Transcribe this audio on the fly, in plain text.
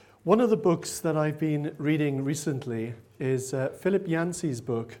One of the books that I've been reading recently is Philip Yancey's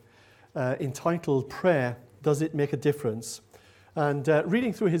book entitled Prayer, Does It Make a Difference? And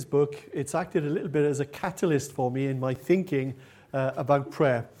reading through his book, it's acted a little bit as a catalyst for me in my thinking about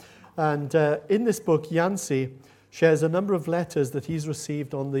prayer. And in this book, Yancey shares a number of letters that he's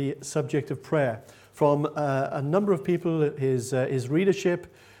received on the subject of prayer from a number of people, his readership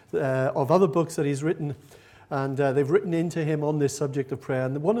of other books that he's written. And they've written into him on this subject of prayer.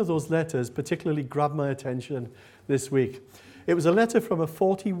 And one of those letters particularly grabbed my attention this week. It was a letter from a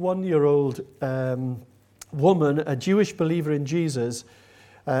 41-year-old woman, a Jewish believer in Jesus,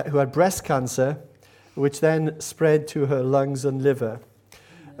 who had breast cancer, which then spread to her lungs and liver.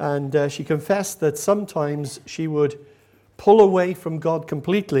 And she confessed that sometimes she would pull away from God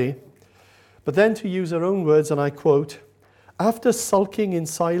completely, but then, to use her own words, and I quote, "After sulking in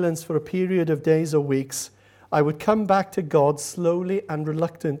silence for a period of days or weeks, I would come back to God slowly and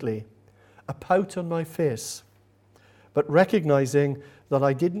reluctantly, a pout on my face, but recognizing that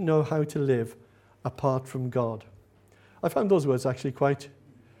I didn't know how to live apart from God." I found those words actually quite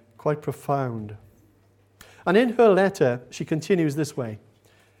profound. And in her letter, she continues this way.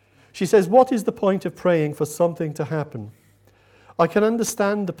 She says, "What is the point of praying for something to happen? I can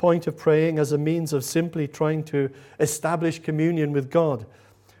understand the point of praying as a means of simply trying to establish communion with God.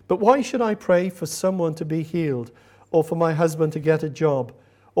 But why should I pray for someone to be healed, or for my husband to get a job,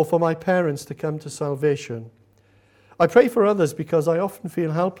 or for my parents to come to salvation? I pray for others because I often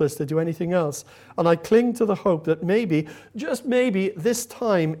feel helpless to do anything else, and I cling to the hope that maybe, just maybe, this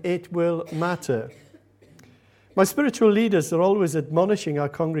time it will matter. My spiritual leaders are always admonishing our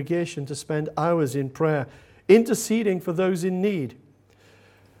congregation to spend hours in prayer, interceding for those in need.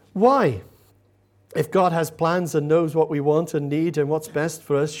 Why? If God has plans and knows what we want and need and what's best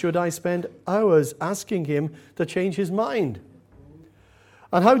for us, should I spend hours asking Him to change His mind?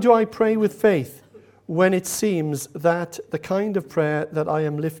 And how do I pray with faith when it seems that the kind of prayer that I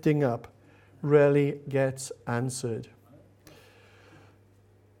am lifting up rarely gets answered?"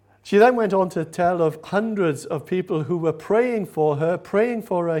 She then went on to tell of hundreds of people who were praying for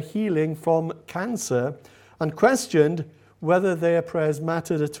her healing from cancer, and questioned whether their prayers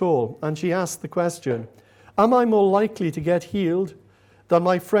mattered at all. And she asked the question, "Am I more likely to get healed than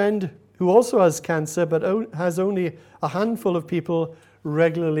my friend who also has cancer but has only a handful of people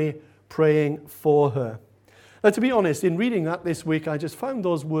regularly praying for her?" Now, to be honest, in reading that this week, I just found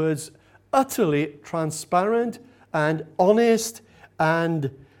those words utterly transparent and honest and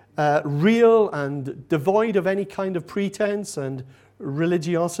real and devoid of any kind of pretense and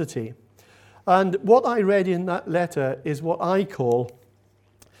religiosity. And what I read in that letter is what I call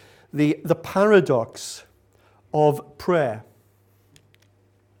the paradox of prayer.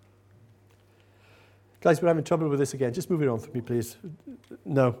 Guys, we're having trouble with this again. Just move it on for me, please.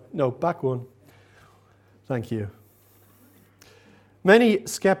 No, back one. Thank you. Many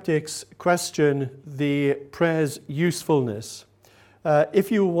skeptics question the prayer's usefulness.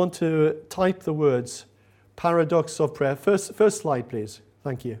 If you want to type the words paradox of prayer, first slide, please.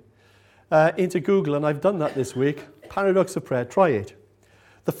 Thank you. Into Google, and I've done that this week. Paradox of prayer, try it.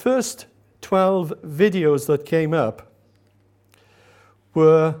 The first 12 videos that came up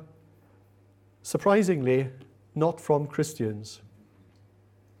were, surprisingly, not from Christians.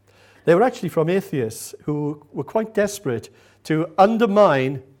 They were actually from atheists who were quite desperate to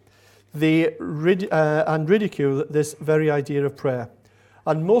undermine and ridicule this very idea of prayer.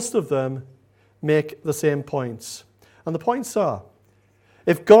 And most of them make the same points. And the points are,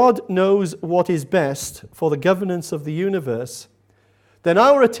 if God knows what is best for the governance of the universe, then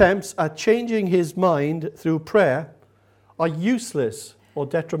our attempts at changing His mind through prayer are useless or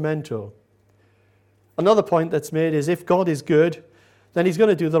detrimental. Another point that's made is, if God is good, then He's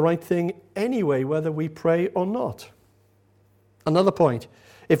going to do the right thing anyway, whether we pray or not. Another point,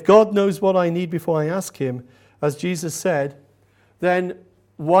 if God knows what I need before I ask Him, as Jesus said, then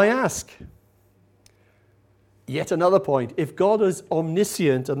why ask? Yet another point, if God is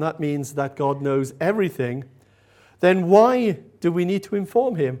omniscient, and that means that God knows everything, then why do we need to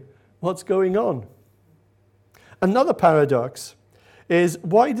inform Him what's going on? Another paradox is,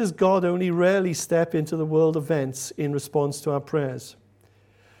 why does God only rarely step into the world events in response to our prayers?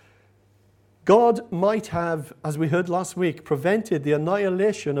 God might have, as we heard last week, prevented the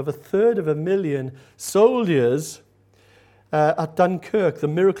annihilation of 250,000 soldiers at Dunkirk, the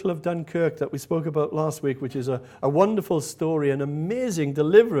miracle of Dunkirk that we spoke about last week, which is a wonderful story, an amazing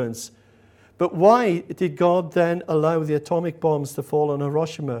deliverance. But why did God then allow the atomic bombs to fall on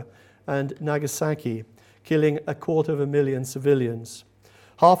Hiroshima and Nagasaki, killing 250,000 civilians?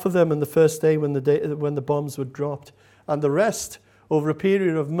 Half of them on the first day when the bombs were dropped, and the rest over a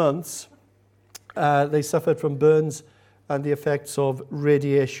period of months, they suffered from burns and the effects of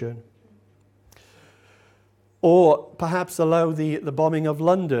radiation. Or perhaps allow the bombing of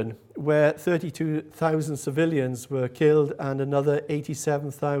London, where 32,000 civilians were killed and another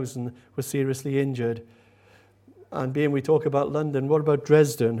 87,000 were seriously injured. And being we talk about London, what about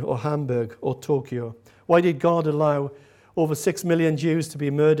Dresden or Hamburg or Tokyo? Why did God allow over 6 million Jews to be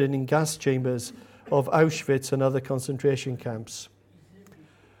murdered in gas chambers of Auschwitz and other concentration camps?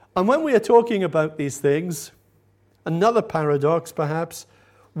 And when we are talking about these things, another paradox perhaps,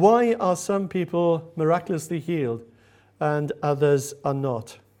 why are some people miraculously healed and others are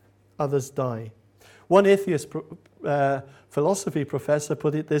not? Others die. One atheist philosophy professor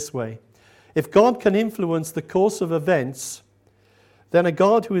put it this way: if God can influence the course of events, then a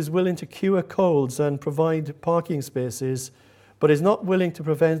God who is willing to cure colds and provide parking spaces, but is not willing to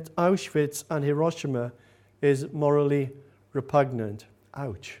prevent Auschwitz and Hiroshima, is morally repugnant.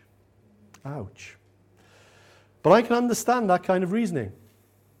 Ouch. Ouch. But I can understand that kind of reasoning.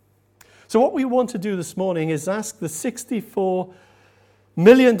 So what we want to do this morning is ask the $64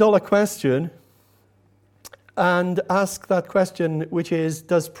 million question, and ask that question, which is,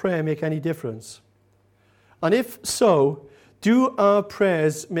 does prayer make any difference? And if so, do our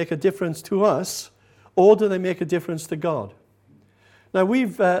prayers make a difference to us, or do they make a difference to God? Now,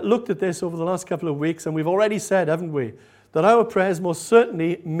 we've looked at this over the last couple of weeks, and we've already said, haven't we, that our prayers most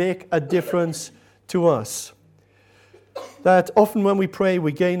certainly make a difference to us. That often when we pray,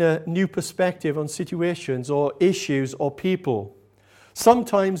 we gain a new perspective on situations or issues or people.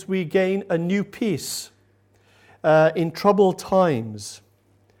 Sometimes we gain a new peace in troubled times.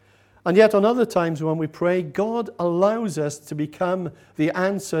 And yet on other times when we pray, God allows us to become the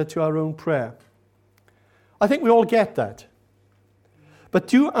answer to our own prayer. I think we all get that. But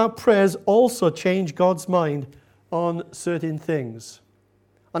do our prayers also change God's mind on certain things?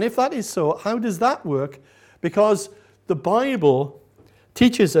 And if that is so, how does that work? Because the Bible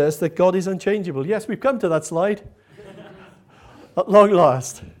teaches us that God is unchangeable. Yes, we've come to that slide at long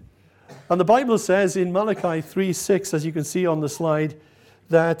last. And the Bible says in Malachi 3:6, as you can see on the slide,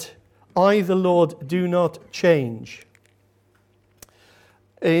 that I, the Lord, do not change.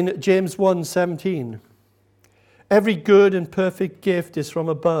 In James 1:17, every good and perfect gift is from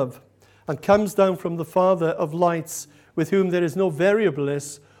above and comes down from the Father of lights, with whom there is no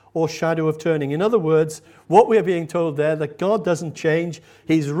variableness or shadow of turning. In other words, what we are being told there, that God doesn't change.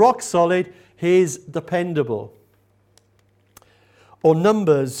 He's rock solid. He's dependable. Or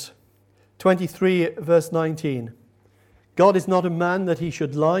Numbers 23 verse 19. God is not a man that he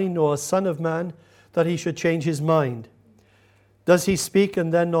should lie, nor a son of man that he should change his mind. Does he speak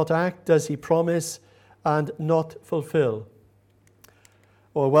and then not act? Does he promise and not fulfill?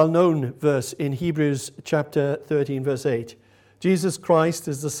 Or a well-known verse in Hebrews chapter 13 verse 8. Jesus Christ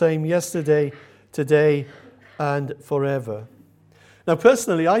is the same yesterday, today, and forever. Now,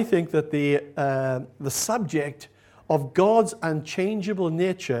 personally, I think that the subject of God's unchangeable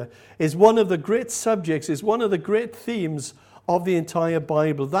nature is one of the great subjects, is one of the great themes of the entire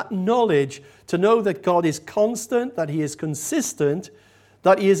Bible. That knowledge, to know that God is constant, that he is consistent,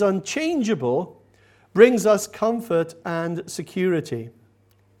 that he is unchangeable, brings us comfort and security.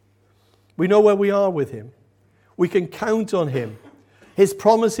 We know where we are with him. We can count on him. His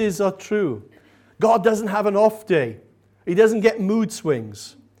promises are true. God doesn't have an off day. He doesn't get mood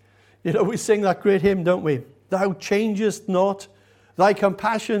swings. You know, we sing that great hymn, don't we? Thou changest not, thy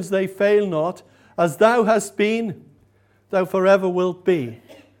compassions they fail not, as thou hast been, thou forever wilt be.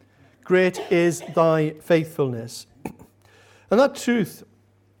 Great is thy faithfulness. And that truth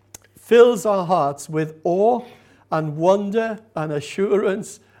fills our hearts with awe and wonder and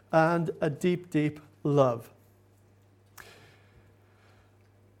assurance and a deep, deep love.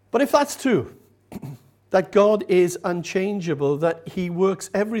 But if that's true, that God is unchangeable, that he works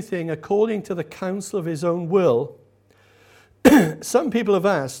everything according to the counsel of his own will, some people have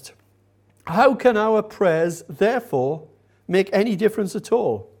asked, how can our prayers therefore make any difference at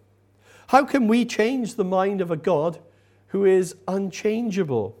all? How can we change the mind of a God who is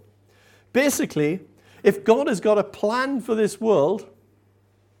unchangeable? Basically, if God has got a plan for this world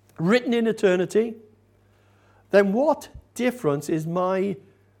written in eternity, then what difference is my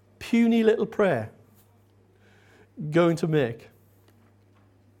puny little prayer going to make?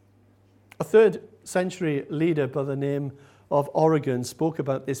 A 3rd century leader by the name of Origen spoke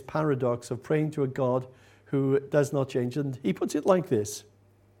about this paradox of praying to a God who does not change, and he puts it like this: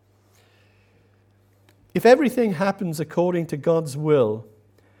 if everything happens according to God's will,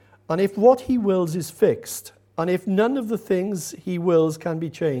 and if what he wills is fixed, and if none of the things he wills can be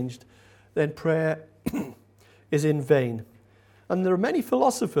changed, then prayer is in vain. And there are many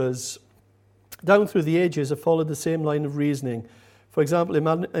philosophers down through the ages have followed the same line of reasoning. For example,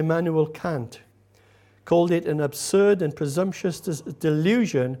 Immanuel Kant called it an absurd and presumptuous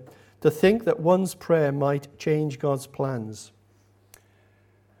delusion to think that one's prayer might change God's plans.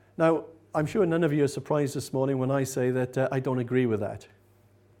 Now, I'm sure none of you are surprised this morning when I say that I don't agree with that.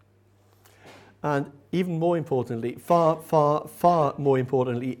 And even more importantly, far more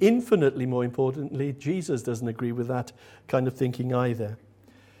importantly, infinitely more importantly, Jesus doesn't agree with that kind of thinking either.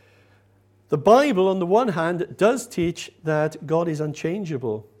 The Bible, on the one hand, does teach that God is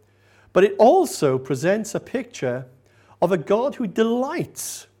unchangeable, but it also presents a picture of a God who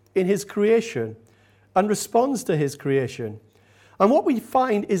delights in his creation and responds to his creation. And what we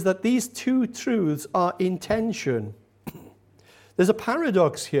find is that these two truths are in tension. There's a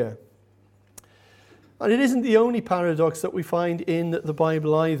paradox here. And it isn't the only paradox that we find in the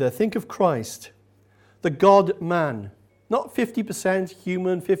Bible either. Think of Christ, the God-man. Not 50%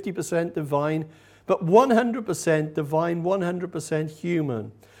 human, 50% divine, but 100% divine, 100%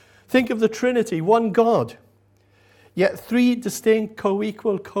 human. Think of the Trinity, one God, yet three distinct,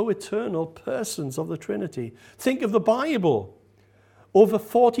 co-equal, co-eternal persons of the Trinity. Think of the Bible. Over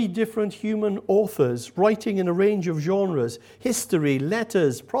 40 different human authors writing in a range of genres: history,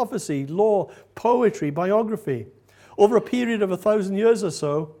 letters, prophecy, law, poetry, biography, over a period of 1,000 years or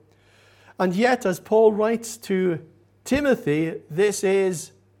so. And yet, as Paul writes to Timothy, this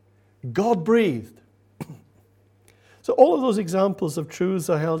is God-breathed. So all of those examples of truths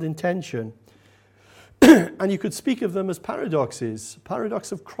are held in tension. And you could speak of them as paradoxes.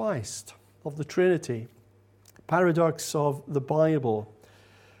 Paradox of Christ, of the Trinity, paradox of the Bible.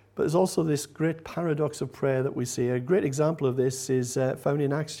 But there's also this great paradox of prayer that we see. A great example of this is found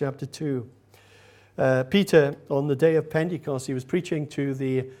in Acts chapter 2. Peter, on the day of Pentecost, he was preaching to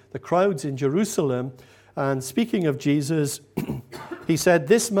the crowds in Jerusalem, and speaking of Jesus, he said,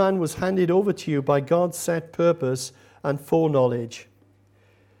 "This man was handed over to you by God's set purpose and foreknowledge.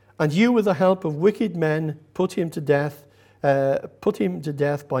 And you, with the help of wicked men, put him to death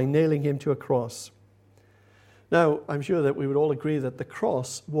by nailing him to a cross." Now, I'm sure that we would all agree that the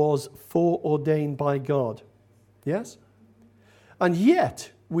cross was foreordained by God. Yes? And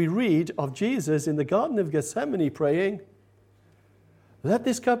yet, we read of Jesus in the Garden of Gethsemane praying, "Let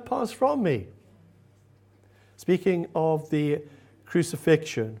this cup pass from me." Speaking of the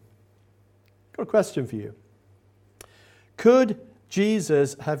crucifixion. I've got a question for you. Could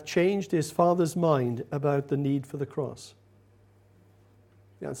Jesus have changed his Father's mind about the need for the cross?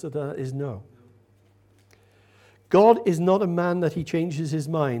 The answer to that is no. God is not a man that he changes his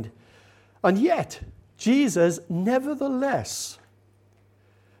mind. And yet, Jesus nevertheless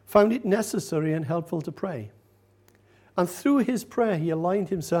found it necessary and helpful to pray. And through his prayer, he aligned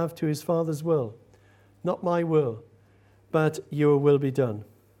himself to his Father's will. Not my will, but your will be done.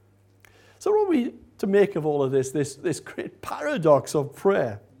 So what are we to make of all of this great paradox of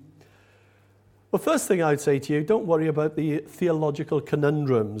prayer? Well, first thing I'd say to you, don't worry about the theological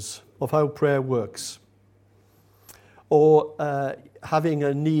conundrums of how prayer works, or having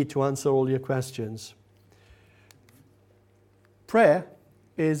a need to answer all your questions. Prayer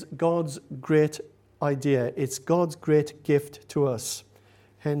is God's great idea. It's God's great gift to us,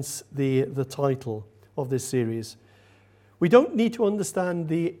 hence the title of this series. We don't need to understand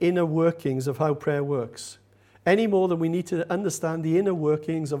the inner workings of how prayer works, any more than we need to understand the inner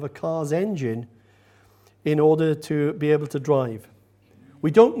workings of a car's engine in order to be able to drive. We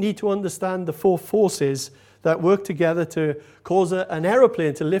don't need to understand the four forces that work together to cause an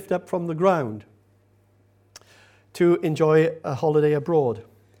aeroplane to lift up from the ground to enjoy a holiday abroad.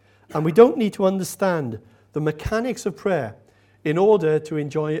 And we don't need to understand the mechanics of prayer in order to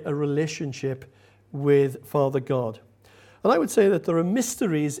enjoy a relationship with Father God. And I would say that there are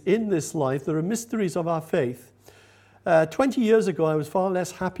mysteries in this life, there are mysteries of our faith. 20 years ago, I was far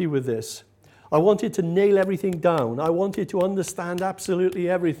less happy with this. I wanted to nail everything down. I wanted to understand absolutely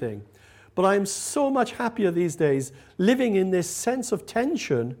everything. But I'm so much happier these days living in this sense of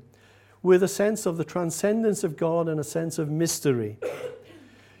tension with a sense of the transcendence of God and a sense of mystery.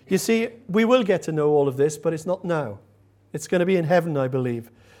 You see, we will get to know all of this, but it's not now. It's going to be in heaven, I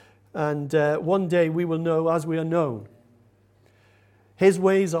believe. And one day we will know as we are known. His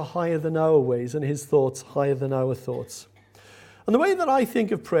ways are higher than our ways, and his thoughts higher than our thoughts. And the way that I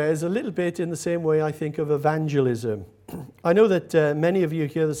think of prayer is a little bit in the same way I think of evangelism. I know that many of you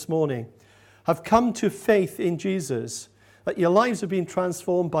here this morning have come to faith in Jesus, that your lives have been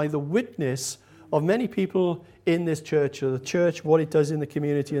transformed by the witness of many people in this church, or the church, what it does in the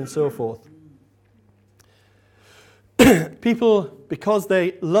community, and so forth. People, because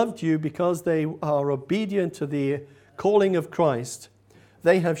they loved you, because they are obedient to the calling of Christ,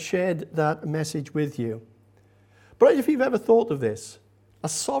 they have shared that message with you. But if you've ever thought of this, a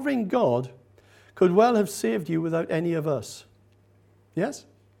sovereign God could well have saved you without any of us. Yes?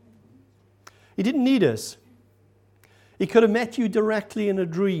 He didn't need us. He could have met you directly in a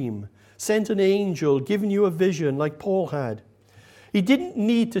dream, sent an angel, given you a vision like Paul had. He didn't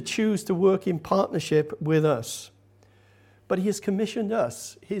need to choose to work in partnership with us. But he has commissioned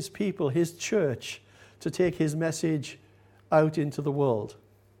us, his people, his church, to take his message out into the world.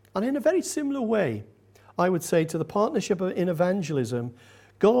 And in a very similar way, I would say, to the partnership in evangelism,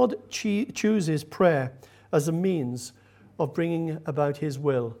 God chooses prayer as a means of bringing about his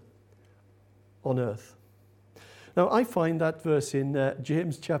will on earth. Now, I find that verse in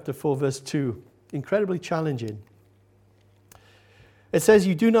James chapter 4, verse 2, incredibly challenging. It says,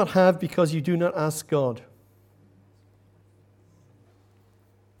 "You do not have because you do not ask God."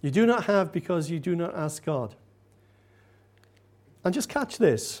 You do not have because you do not ask God. And just catch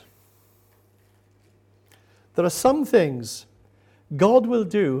this. There are some things God will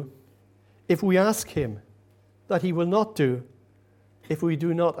do if we ask him that he will not do if we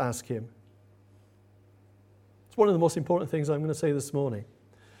do not ask him. It's one of the most important things I'm going to say this morning.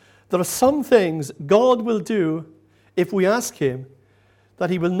 There are some things God will do if we ask him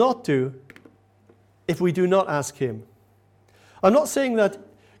that he will not do if we do not ask him. I'm not saying that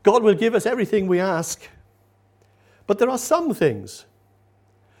God will give us everything we ask, but there are some things.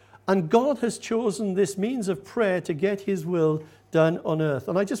 And God has chosen this means of prayer to get his will done on earth.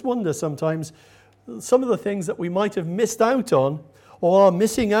 And I just wonder sometimes, some of the things that we might have missed out on or are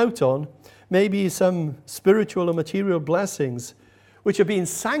missing out on, maybe some spiritual or material blessings which are being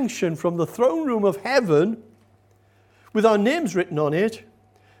sanctioned from the throne room of heaven with our names written on it,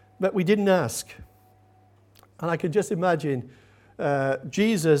 but we didn't ask. And I can just imagine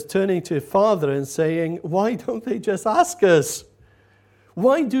Jesus turning to Father and saying, "Why don't they just ask us?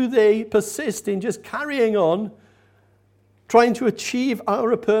 Why do they persist in just carrying on, trying to achieve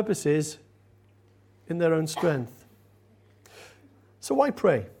our purposes in their own strength?" So why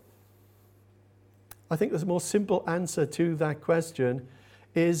pray? I think the most simple answer to that question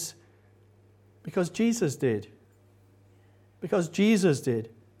is because Jesus did. Because Jesus did.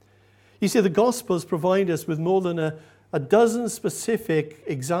 You see, the Gospels provide us with more than a dozen specific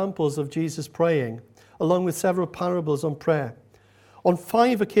examples of Jesus praying, along with several parables on prayer. On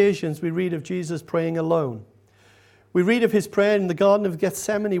 5 occasions, we read of Jesus praying alone. We read of his prayer in the Garden of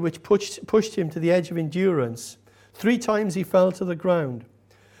Gethsemane, which pushed him to the edge of endurance. 3 times he fell to the ground.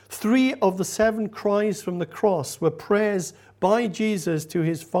 3 of the 7 cries from the cross were prayers by Jesus to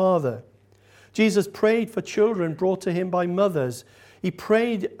his Father. Jesus prayed for children brought to him by mothers. He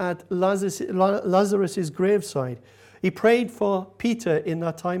prayed at Lazarus' graveside. He prayed for Peter in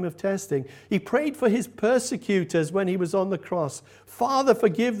that time of testing. He prayed for his persecutors when he was on the cross. "Father,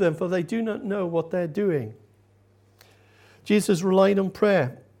 forgive them, for they do not know what they're doing." Jesus relied on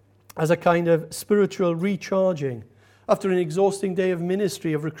prayer as a kind of spiritual recharging. After an exhausting day of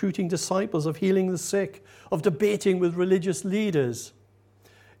ministry, of recruiting disciples, of healing the sick, of debating with religious leaders,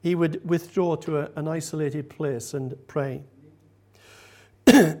 he would withdraw to an isolated place and pray.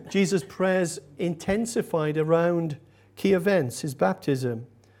 Jesus' prayers intensified around key events: his baptism,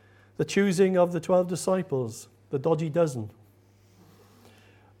 the choosing of the 12 disciples, the dodgy dozen,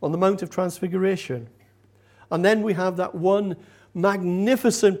 on the Mount of Transfiguration. And then we have that one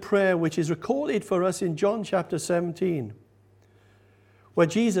magnificent prayer which is recorded for us in John chapter 17, where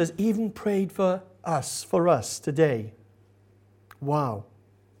Jesus even prayed for us today. Wow.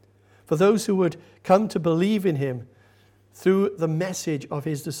 For those who would come to believe in him through the message of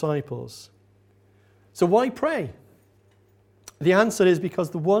his disciples. So why pray? The answer is because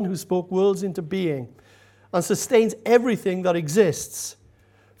the one who spoke worlds into being and sustains everything that exists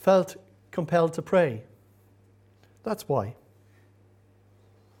felt compelled to pray. That's why.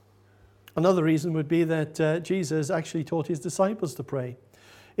 Another reason would be that Jesus actually taught his disciples to pray.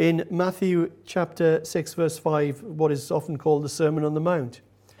 In Matthew chapter 6, verse 5, what is often called the Sermon on the Mount,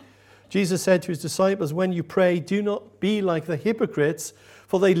 Jesus said to his disciples, "When you pray, do not be like the hypocrites,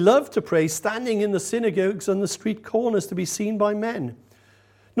 for they love to pray standing in the synagogues and the street corners to be seen by men."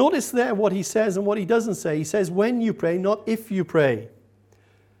 Notice there what he says and what he doesn't say. He says, when you pray, not if you pray.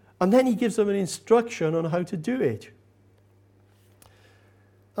 And then he gives them an instruction on how to do it.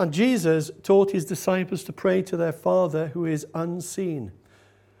 And Jesus taught his disciples to pray to their Father who is unseen.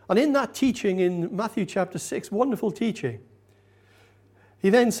 And in that teaching in Matthew chapter 6, wonderful teaching, he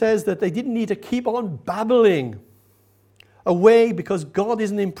then says that they didn't need to keep on babbling away because God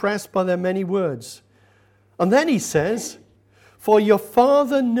isn't impressed by their many words. And then he says, "For your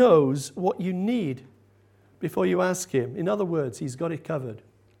Father knows what you need before you ask him. In other words, he's got it covered.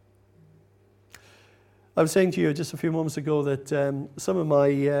 I was saying to you just a few moments ago that some of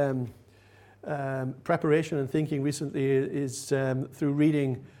my preparation and thinking recently is through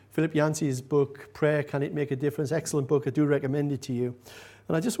reading Philip Yancey's book, Prayer, Can It Make a Difference? Excellent book. I do recommend it to you.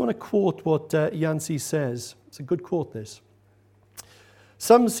 And I just want to quote what Yancey says. It's a good quote, this.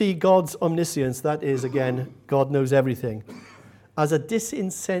 Some see God's omniscience, that is, again, God knows everything, as a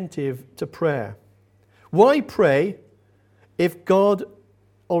disincentive to prayer. Why pray if God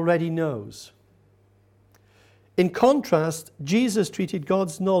already knows? In contrast, Jesus treated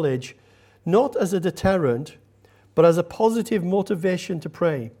God's knowledge not as a deterrent, but as a positive motivation to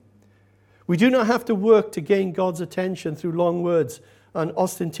pray. We do not have to work to gain God's attention through long words and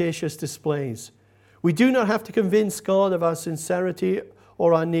ostentatious displays. We do not have to convince God of our sincerity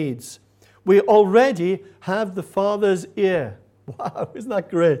or our needs. We already have the Father's ear. Wow, isn't that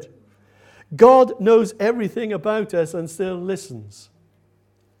great? God knows everything about us and still listens.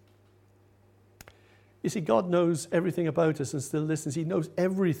 You see, God knows everything about us and still listens. He knows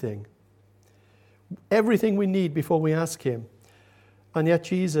everything. Everything we need before we ask him. And yet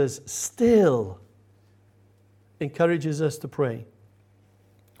Jesus still encourages us to pray.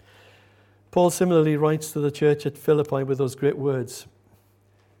 Paul similarly writes to the church at Philippi with those great words.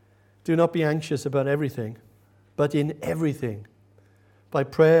 Do not be anxious about everything, but in everything, by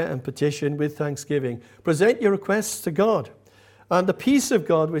prayer and petition with thanksgiving, present your requests to God. And the peace of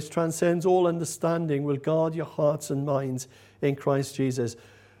God, which transcends all understanding, will guard your hearts and minds in Christ Jesus.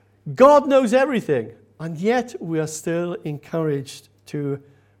 God knows everything, and yet we are still encouraged to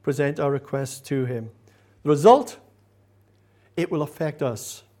present our requests to him. The result? It will affect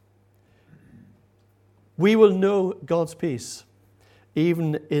us. We will know God's peace,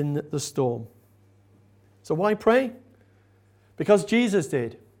 even in the storm. So why pray? Because Jesus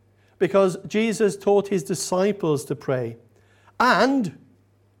did. Because Jesus taught his disciples to pray. And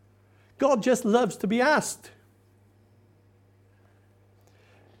God just loves to be asked.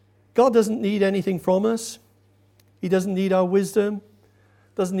 God doesn't need anything from us. He doesn't need our wisdom,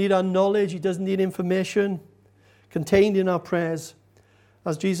 doesn't need our knowledge, he doesn't need information contained in our prayers.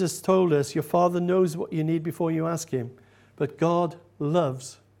 As Jesus told us, your Father knows what you need before you ask him. But God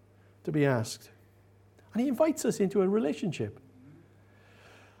loves to be asked. And he invites us into a relationship.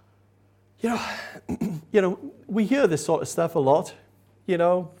 You know, we hear this sort of stuff a lot. You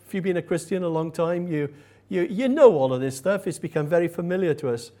know, if you've been a Christian a long time, you know all of this stuff. It's become very familiar to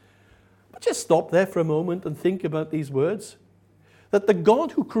us. But just stop there for a moment and think about these words. That the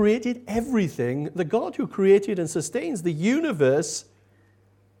God who created everything, the God who created and sustains the universe,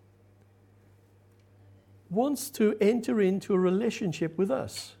 wants to enter into a relationship with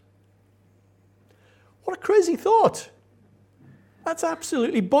us. What a crazy thought. That's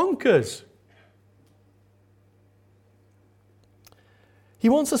absolutely bonkers. He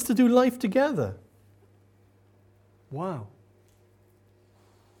wants us to do life together. Wow.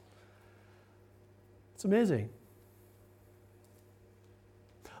 It's amazing.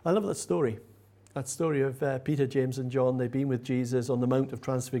 I love that story of Peter, James, and John. They've been with Jesus on the Mount of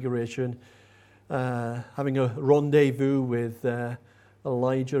Transfiguration, having a rendezvous with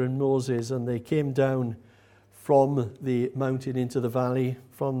Elijah and Moses, and they came down from the mountain into the valley,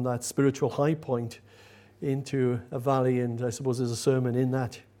 from that spiritual high point into a valley, and I suppose there's a sermon in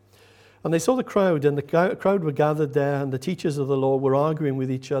that. And they saw the crowd, and the crowd were gathered there, and the teachers of the law were arguing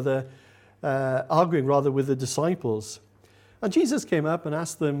with each other, with the disciples. And Jesus came up and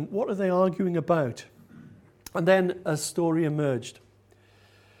asked them, what are they arguing about? And then a story emerged.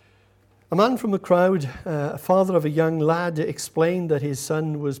 A man from the crowd, a father of a young lad, explained that his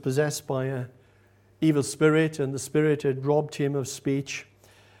son was possessed by an evil spirit, and the spirit had robbed him of speech,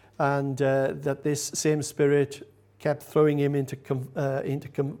 and that this same spirit kept throwing him into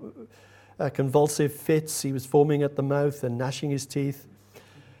convulsive fits. He was foaming at the mouth and gnashing his teeth.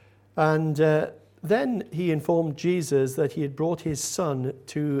 And then he informed Jesus that he had brought his son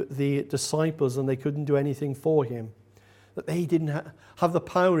to the disciples and they couldn't do anything for him. That they didn't have the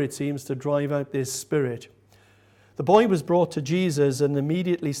power, it seems, to drive out this spirit. The boy was brought to Jesus and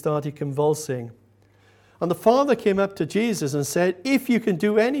immediately started convulsing. And the father came up to Jesus and said, if you can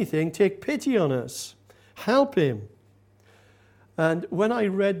do anything, take pity on us. Help him. And when I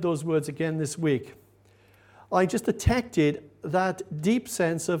read those words again this week, I just detected that deep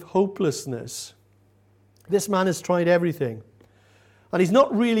sense of hopelessness. This man has tried everything. And he's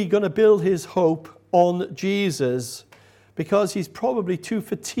not really going to build his hope on Jesus because he's probably too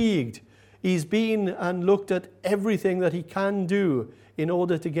fatigued. He's been and looked at everything that he can do in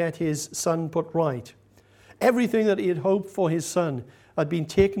order to get his son put right. Everything that he had hoped for his son had been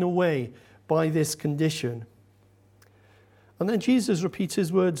taken away by this condition. And then Jesus repeats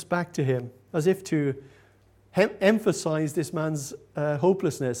his words back to him as if to emphasize this man's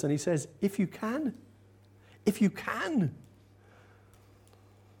hopelessness. And he says, if you can.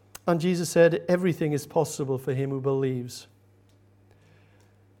 And Jesus said, everything is possible for him who believes.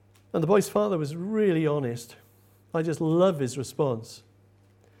 And the boy's father was really honest. I just love his response.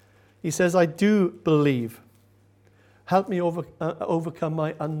 He says, I do believe. Help me overcome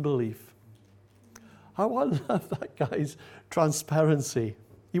my unbelief. How I love that guy's transparency.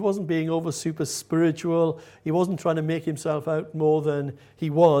 He wasn't being over super spiritual. He wasn't trying to make himself out more than he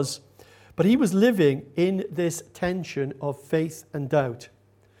was. But he was living in this tension of faith and doubt,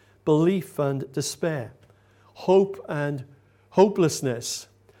 belief and despair, hope and hopelessness.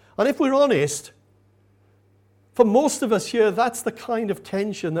 And if we're honest, for most of us here, that's the kind of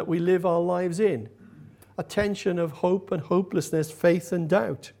tension that we live our lives in. A tension of hope and hopelessness, faith and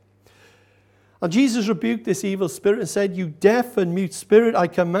doubt. And Jesus rebuked this evil spirit and said, you deaf and mute spirit, I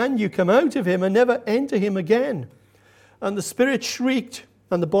command you, come out of him and never enter him again. And the spirit shrieked,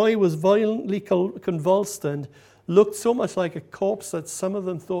 and the boy was violently convulsed and looked so much like a corpse that some of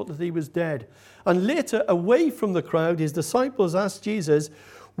them thought that he was dead. And later, away from the crowd, his disciples asked Jesus,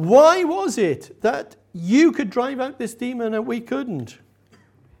 why was it that you could drive out this demon and we couldn't?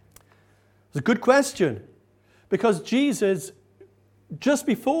 It's a good question, because Jesus, just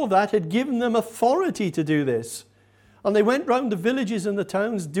before that, had given them authority to do this. And they went round the villages and the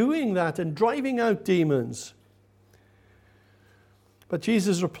towns doing that and driving out demons. But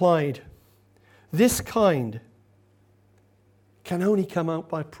Jesus replied, this kind can only come out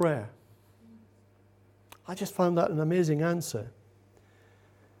by prayer. I just found that an amazing answer.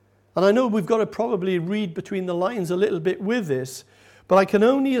 And I know we've got to probably read between the lines a little bit with this, but I can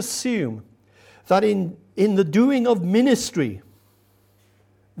only assume that in the doing of ministry,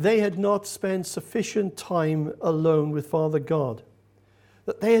 they had not spent sufficient time alone with Father God,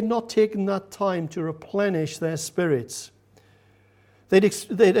 that they had not taken that time to replenish their spirits.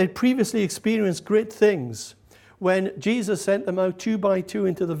 They'd previously experienced great things when Jesus sent them out 2 by 2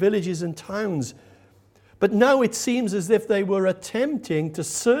 into the villages and towns. But now it seems as if they were attempting to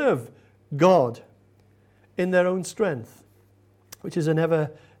serve God in their own strength, which is never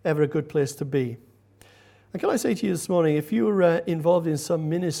a good place to be. And can I say to you this morning, if you're involved in some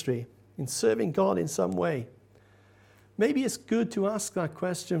ministry, in serving God in some way, maybe it's good to ask that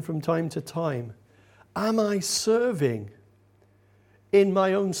question from time to time. Am I serving in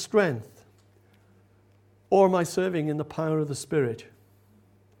my own strength, or am I serving in the power of the Spirit?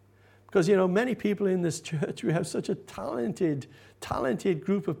 Because, many people in this church, we have such a talented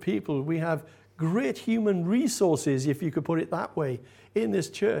group of people. We have great human resources, if you could put it that way, in this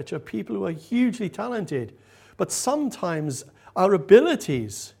church, of people who are hugely talented. But sometimes our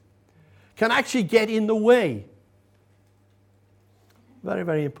abilities can actually get in the way. Very,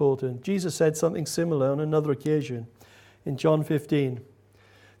 very important. Jesus said something similar on another occasion. In John 15,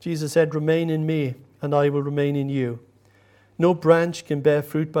 Jesus said, remain in me, and I will remain in you. No branch can bear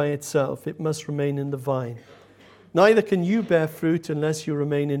fruit by itself. It must remain in the vine. Neither can you bear fruit unless you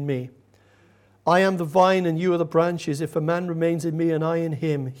remain in me. I am the vine and you are the branches. If a man remains in me and I in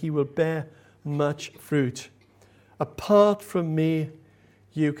him, he will bear much fruit. Apart from me,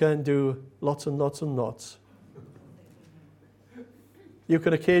 you can do lots and lots and lots. You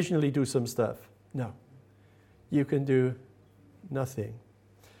can occasionally do some stuff. No. You can do nothing.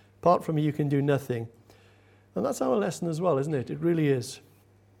 Apart from me, you can do nothing. And that's our lesson as well, isn't it? It really is.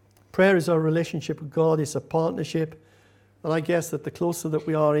 Prayer is our relationship with God. It's a partnership. And I guess that the closer that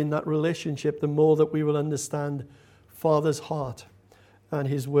we are in that relationship, the more that we will understand Father's heart and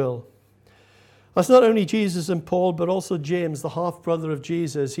his will. That's not only Jesus and Paul, but also James, the half-brother of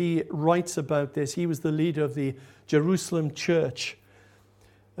Jesus. He writes about this. He was the leader of the Jerusalem church,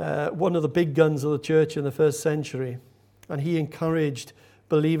 one of the big guns of the church in the first century. And he encouraged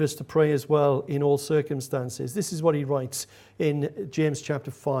believers to pray as well in all circumstances. This is what he writes in James chapter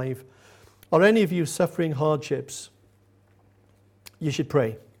 5. Are any of you suffering hardships? You should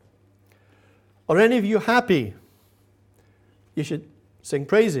pray. Are any of you happy? You should sing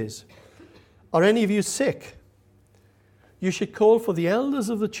praises. Are any of you sick? You should call for the elders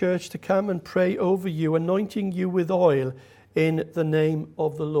of the church to come and pray over you, anointing you with oil in the name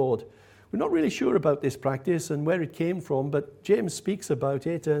of the Lord. We're not really sure about this practice and where it came from, but James speaks about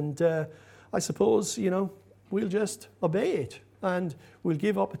it, and I suppose, we'll just obey it. And we'll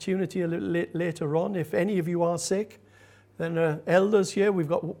give opportunity a little later on. If any of you are sick, then elders here, we've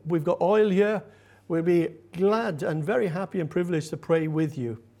got oil here. We'll be glad and very happy and privileged to pray with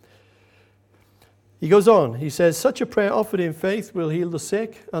you. He goes on, he says, such a prayer offered in faith will heal the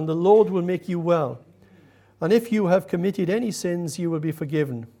sick, and the Lord will make you well. And if you have committed any sins, you will be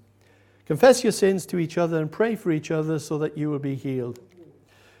forgiven. Confess your sins to each other and pray for each other so that you will be healed.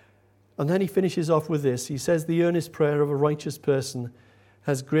 And then he finishes off with this. He says, the earnest prayer of a righteous person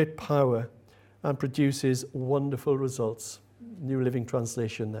has great power and produces wonderful results. New Living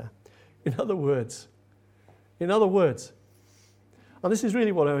Translation there. In other words, and this is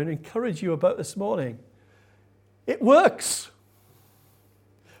really what I would encourage you about this morning, it works.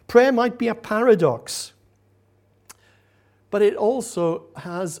 Prayer might be a paradox, but it also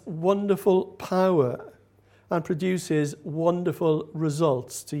has wonderful power and produces wonderful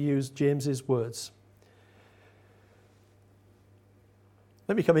results, to use James's words.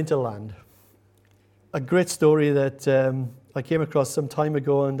 Let me come into land. A great story that I came across some time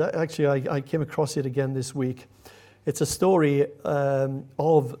ago, and actually I came across it again this week. It's a story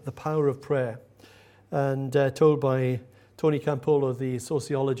of the power of prayer, and told by Tony Campolo, the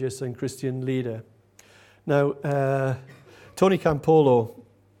sociologist and Christian leader. Now, Tony Campolo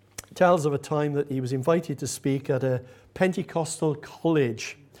tells of a time that he was invited to speak at a Pentecostal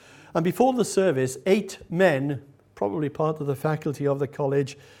college. And before the service, 8 men, probably part of the faculty of the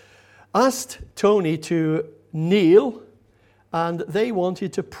college, asked Tony to kneel, and they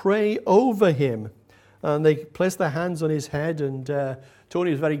wanted to pray over him. And they placed their hands on his head, and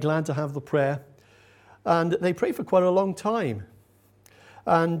Tony was very glad to have the prayer. And they prayed for quite a long time.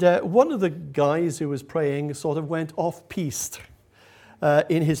 And one of the guys who was praying sort of went off-piste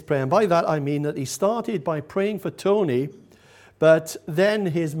in his prayer. And by that I mean that he started by praying for Tony, but then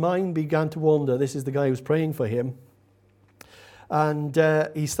his mind began to wander. This is the guy who was praying for him. And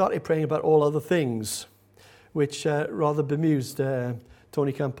he started praying about all other things, which rather bemused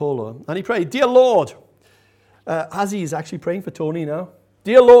Tony Campolo. And he prayed, Dear Lord, as he's actually praying for Tony now,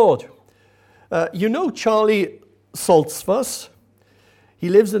 Dear Lord, you know Charlie Saltzfuss? He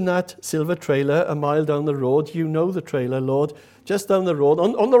lives in that silver trailer a mile down the road. You know the trailer, Lord, just down the road,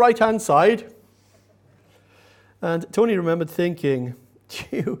 on the right-hand side. And Tony remembered thinking, do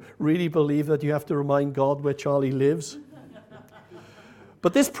you really believe that you have to remind God where Charlie lives?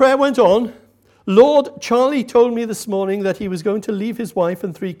 But this prayer went on. Lord, Charlie told me this morning that he was going to leave his wife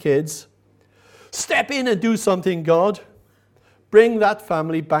and 3 kids. Step in and do something, God. Bring that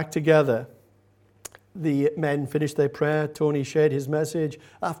family back together. The men finished their prayer. Tony shared his message.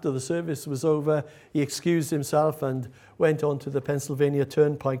 After the service was over, he excused himself and went on to the Pennsylvania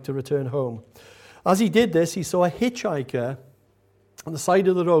Turnpike to return home. As he did this, he saw a hitchhiker on the side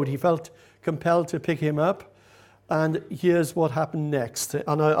of the road. He felt compelled to pick him up. And here's what happened next.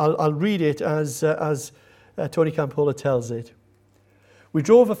 And I'll read it as Tony Campolo tells it. We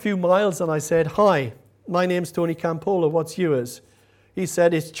drove a few miles and I said, Hi, my name's Tony Campolo. What's yours? He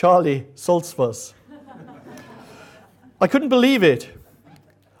said, It's Charlie Saltzfuss. I couldn't believe it.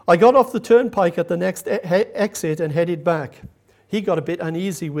 I got off the turnpike at the next exit and headed back. He got a bit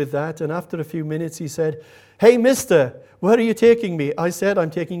uneasy with that, and after a few minutes he said, Hey, mister, where are you taking me? I said,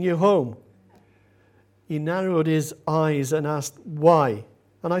 I'm taking you home. He narrowed his eyes and asked, Why?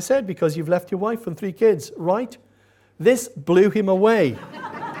 And I said, Because you've left your wife and 3 kids, right? This blew him away.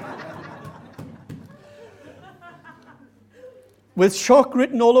 With shock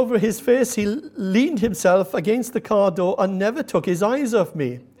written all over his face, he leaned himself against the car door and never took his eyes off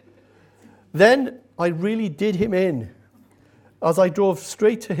me. Then I really did him in as I drove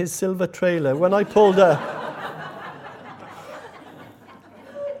straight to his silver trailer. When I pulled up,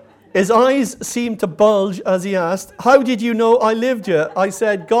 his eyes seemed to bulge as he asked, How did you know I lived here? I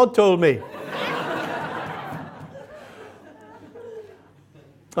said, God told me.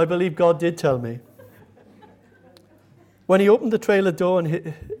 I believe God did tell me. When he opened the trailer door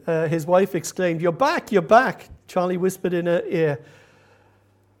and his wife exclaimed, You're back, you're back, Charlie whispered in her ear.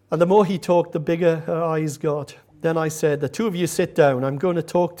 And the more he talked, the bigger her eyes got. Then I said, The 2 of you sit down. I'm going to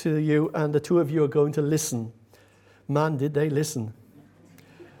talk to you, and the 2 of you are going to listen. Man, did they listen.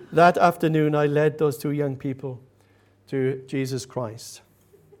 That afternoon, I led those 2 young people to Jesus Christ.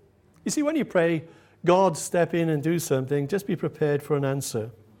 You see, when you pray, God, step in and do something, just be prepared for an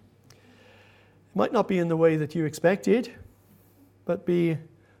answer. It might not be in the way that you expected, but be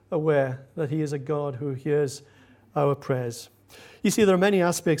aware that He is a God who hears our prayers. You see, there are many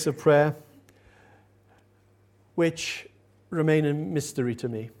aspects of prayer which remain a mystery to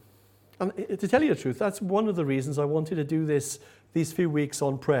me. And to tell you the truth, that's one of the reasons I wanted to do these few weeks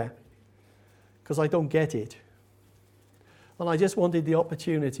on prayer, because I don't get it. And I just wanted the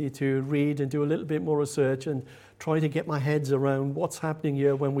opportunity to read and do a little bit more research and try to get my heads around what's happening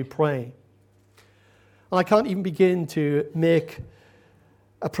here when we pray. And I can't even begin to make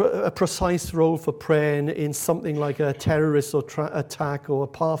a precise role for prayer in something like a terrorist or attack, or a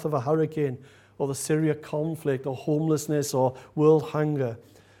path of a hurricane, or the Syria conflict, or homelessness, or world hunger.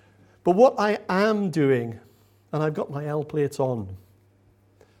 But what I am doing, and I've got my L plates on,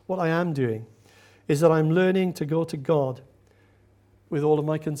 what I am doing is that I'm learning to go to God with all of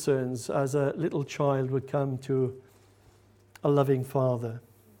my concerns as a little child would come to a loving father.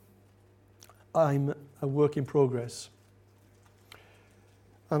 I'm a work in progress.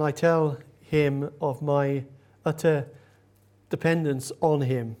 And I tell him of my utter dependence on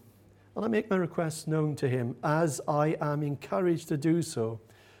him. And I make my requests known to him as I am encouraged to do so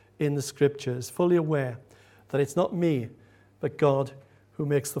in the scriptures, fully aware that it's not me, but God who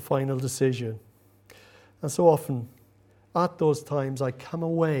makes the final decision. And so often, at those times, I come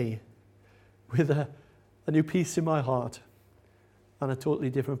away with a new peace in my heart and a totally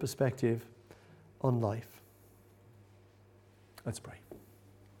different perspective on life. Let's pray.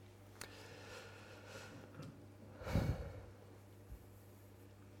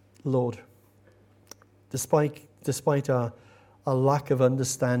 Lord, despite our lack of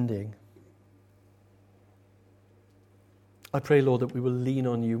understanding, I pray, Lord, that we will lean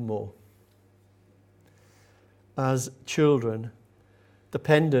on you more. As children,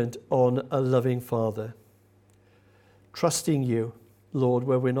 dependent on a loving Father, trusting you, Lord,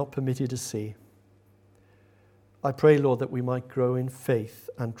 where we're not permitted to see. I pray, Lord, that we might grow in faith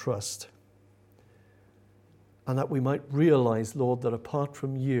and trust, and that we might realize, Lord, that apart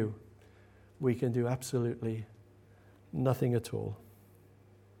from you, we can do absolutely nothing at all.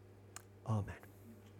 Amen.